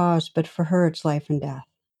important cause, but for her, it's life and death.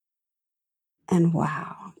 And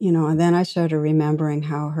wow, and then I started remembering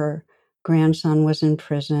how her grandson was in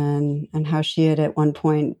prison and how she had at one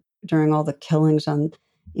point during all the killings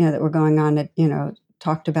that were going on,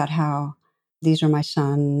 talked about how these are my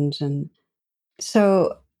sons. And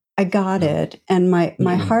so I got it, and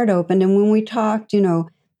my heart opened. And when we talked,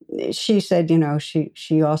 she said,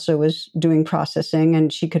 she also was doing processing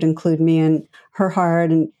and she could include me in her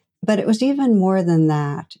heart. But it was even more than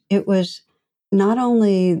that. It was not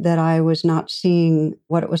only that I was not seeing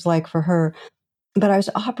what it was like for her, But I was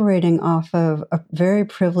operating off of a very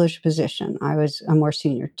privileged position. I was a more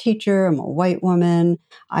senior teacher. I'm a white woman.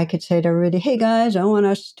 I could say to everybody, hey guys, I want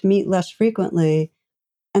us to meet less frequently.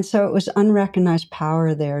 And so it was unrecognized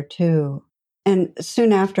power there too. And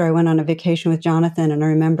soon after, I went on a vacation with Jonathan, and I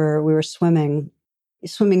remember we were swimming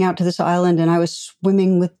out to this island, and I was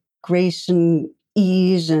swimming with grace and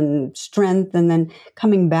ease and strength. And then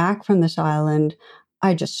coming back from this island,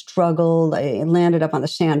 I just struggled. I landed up on the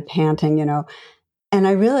sand panting, and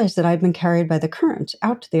I realized that I'd been carried by the currents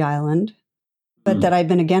out to the island, but that I'd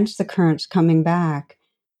been against the currents coming back.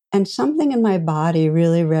 And something in my body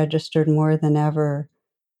really registered more than ever.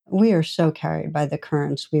 We are so carried by the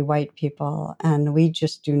currents, we white people, and we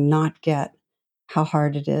just do not get how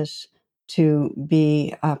hard it is to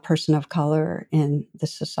be a person of color in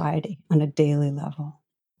this society on a daily level.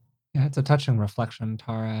 Yeah, it's a touching reflection,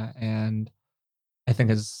 Tara, and I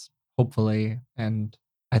think is hopefully, and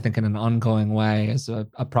I think in an ongoing way, is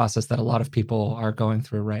a process that a lot of people are going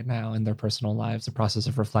through right now in their personal lives, a process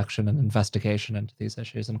of reflection and investigation into these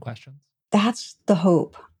issues and questions. That's the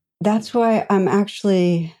hope. That's why I'm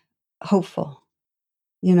actually hopeful,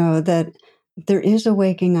 that there is a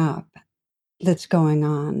waking up that's going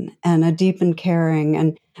on and a deepened caring.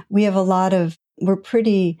 And we have we're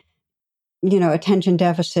pretty, attention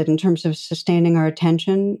deficit in terms of sustaining our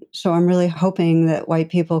attention. So I'm really hoping that white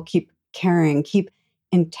people keep caring, keep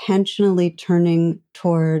intentionally turning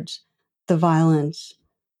towards the violence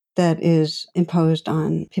that is imposed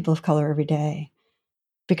on people of color every day.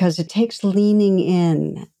 Because it takes leaning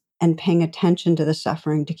in and paying attention to the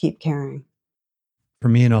suffering to keep caring. For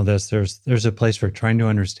me in all this, there's a place for trying to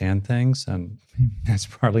understand things, and that's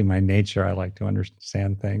partly my nature. I like to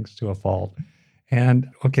understand things to a fault.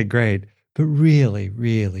 And okay, great. But really,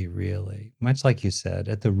 really, really, much like you said,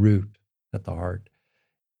 at the root, at the heart,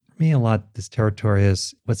 for me, a lot this territory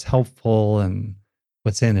is what's helpful and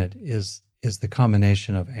what's in it is the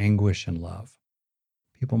combination of anguish and love.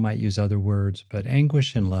 People might use other words, but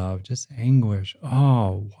anguish and love, just anguish.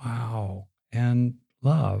 Oh, wow. And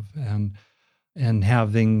love and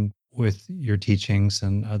having with your teachings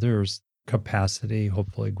and others capacity,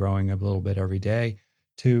 hopefully growing a little bit every day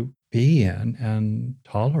to be in and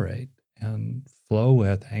tolerate and flow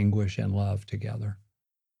with anguish and love together.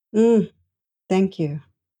 Thank you.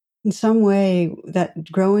 In some way,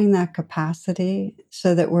 that growing that capacity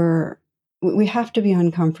so that we have to be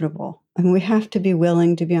uncomfortable and we have to be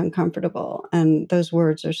willing to be uncomfortable. And those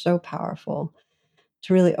words are so powerful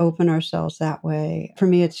to really open ourselves that way. For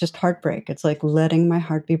me, it's just heartbreak. It's like letting my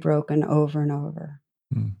heart be broken over and over.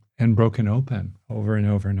 And broken open over and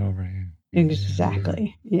over and over again.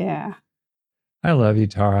 Exactly. Yeah. I love you,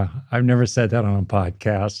 Tara. I've never said that on a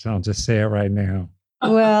podcast. I'll just say it right now.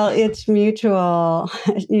 Well, it's mutual.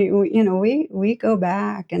 We go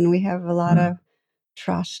back and we have a lot of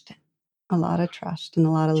trust, and a lot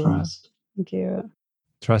of love. Thank you.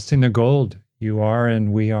 Trusting the gold. You are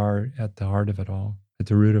and we are at the heart of it all, at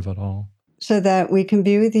the root of it all. So that we can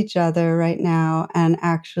be with each other right now and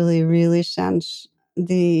actually really sense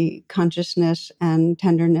the consciousness and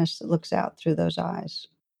tenderness that looks out through those eyes.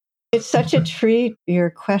 It's such a treat. Your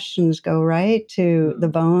questions go right to the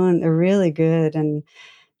bone. They're really good. And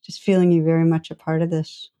just feeling you very much a part of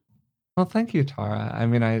this. Well, thank you, Tara. I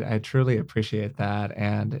mean, I truly appreciate that.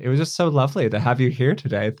 And it was just so lovely to have you here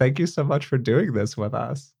today. Thank you so much for doing this with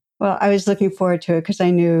us. Well, I was looking forward to it because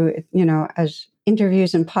I knew, as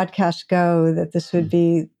interviews and podcasts go, that this would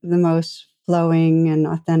be the most flowing and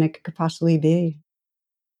authentic it could possibly be.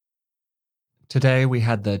 Today, we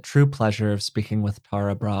had the true pleasure of speaking with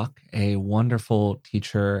Tara Brach, a wonderful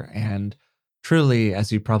teacher and truly, as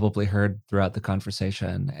you probably heard throughout the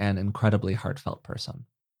conversation, an incredibly heartfelt person.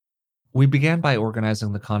 We began by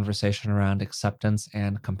organizing the conversation around acceptance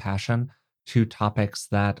and compassion, two topics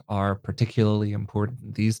that are particularly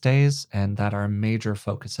important these days and that are major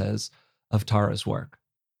focuses of Tara's work.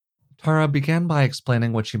 Tara began by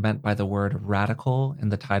explaining what she meant by the word radical in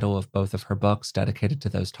the title of both of her books dedicated to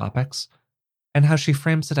those topics, and how she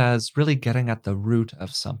frames it as really getting at the root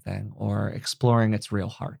of something or exploring its real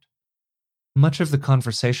heart. Much of the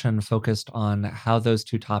conversation focused on how those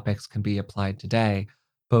two topics can be applied today,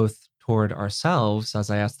 both toward ourselves, as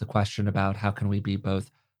I asked the question about how can we be both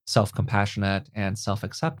self-compassionate and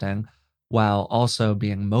self-accepting, while also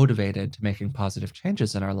being motivated to making positive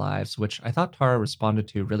changes in our lives, which I thought Tara responded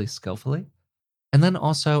to really skillfully. And then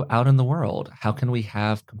also out in the world, how can we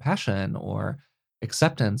have compassion or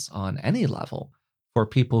acceptance on any level for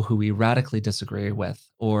people who we radically disagree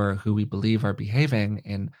with or who we believe are behaving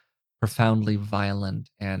in profoundly violent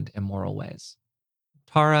and immoral ways?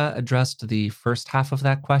 Tara addressed the first half of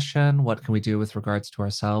that question, what can we do with regards to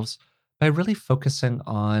ourselves? by really focusing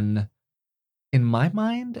on, in my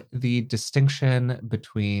mind, the distinction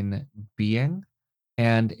between being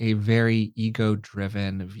and a very ego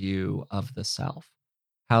driven view of the self.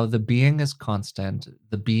 How the being is constant,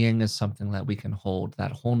 the being is something that we can hold,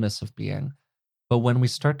 that wholeness of being. But when we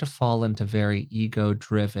start to fall into very ego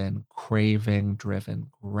driven, craving driven,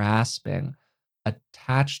 grasping,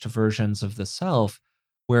 attached versions of the self,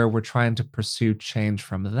 where we're trying to pursue change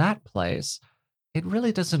from that place, it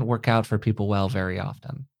really doesn't work out for people well very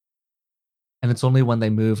often. And it's only when they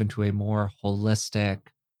move into a more holistic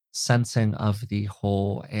sensing of the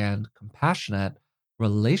whole and compassionate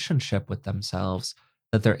relationship with themselves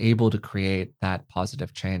that they're able to create that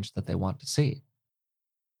positive change that they want to see.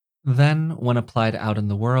 Then, when applied out in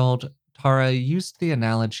the world, Tara used the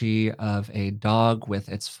analogy of a dog with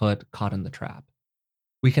its foot caught in the trap.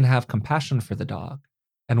 We can have compassion for the dog.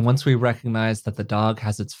 And once we recognize that the dog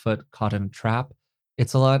has its foot caught in a trap,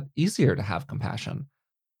 it's a lot easier to have compassion.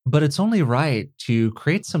 But it's only right to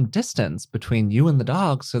create some distance between you and the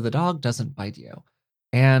dog so the dog doesn't bite you.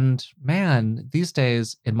 And man, these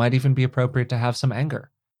days, it might even be appropriate to have some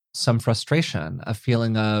anger, some frustration, a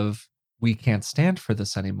feeling of we can't stand for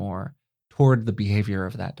this anymore toward the behavior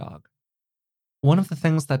of that dog. One of the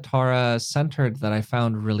things that Tara centered that I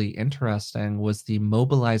found really interesting was the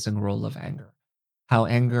mobilizing role of anger. How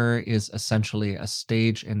anger is essentially a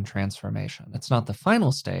stage in transformation. It's not the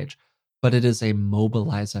final stage, but it is a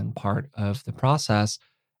mobilizing part of the process.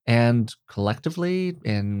 And collectively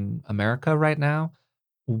in America right now,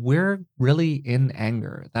 we're really in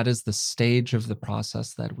anger. That is the stage of the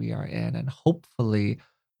process that we are in. And hopefully,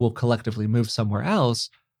 we'll collectively move somewhere else.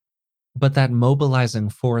 But that mobilizing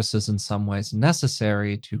force is in some ways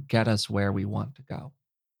necessary to get us where we want to go.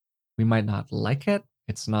 We might not like it.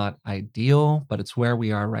 It's not ideal, but it's where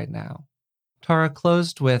we are right now. Tara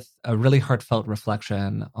closed with a really heartfelt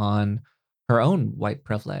reflection on her own white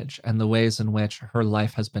privilege and the ways in which her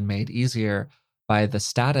life has been made easier by the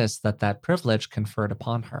status that that privilege conferred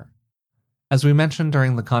upon her. As we mentioned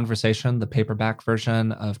during the conversation, the paperback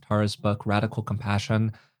version of Tara's book, Radical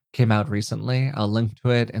Compassion, came out recently. I'll link to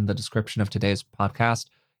it in the description of today's podcast.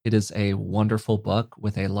 It is a wonderful book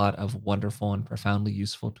with a lot of wonderful and profoundly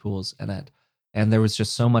useful tools in it. And there was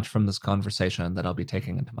just so much from this conversation that I'll be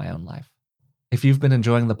taking into my own life. If you've been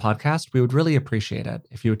enjoying the podcast, we would really appreciate it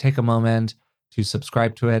if you would take a moment to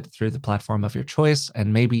subscribe to it through the platform of your choice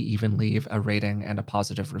and maybe even leave a rating and a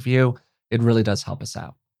positive review. It really does help us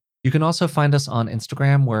out. You can also find us on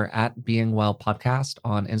Instagram. We're at Being Well Podcast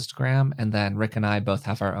on Instagram, and then Rick and I both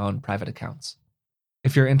have our own private accounts.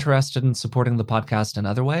 If you're interested in supporting the podcast in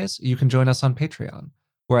other ways, you can join us on Patreon.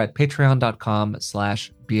 We're at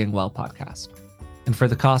patreon.com/beingwellpodcast. And for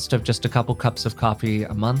the cost of just a couple cups of coffee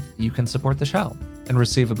a month, you can support the show and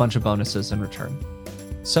receive a bunch of bonuses in return.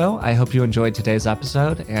 So I hope you enjoyed today's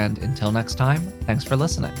episode, and until next time, thanks for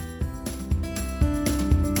listening.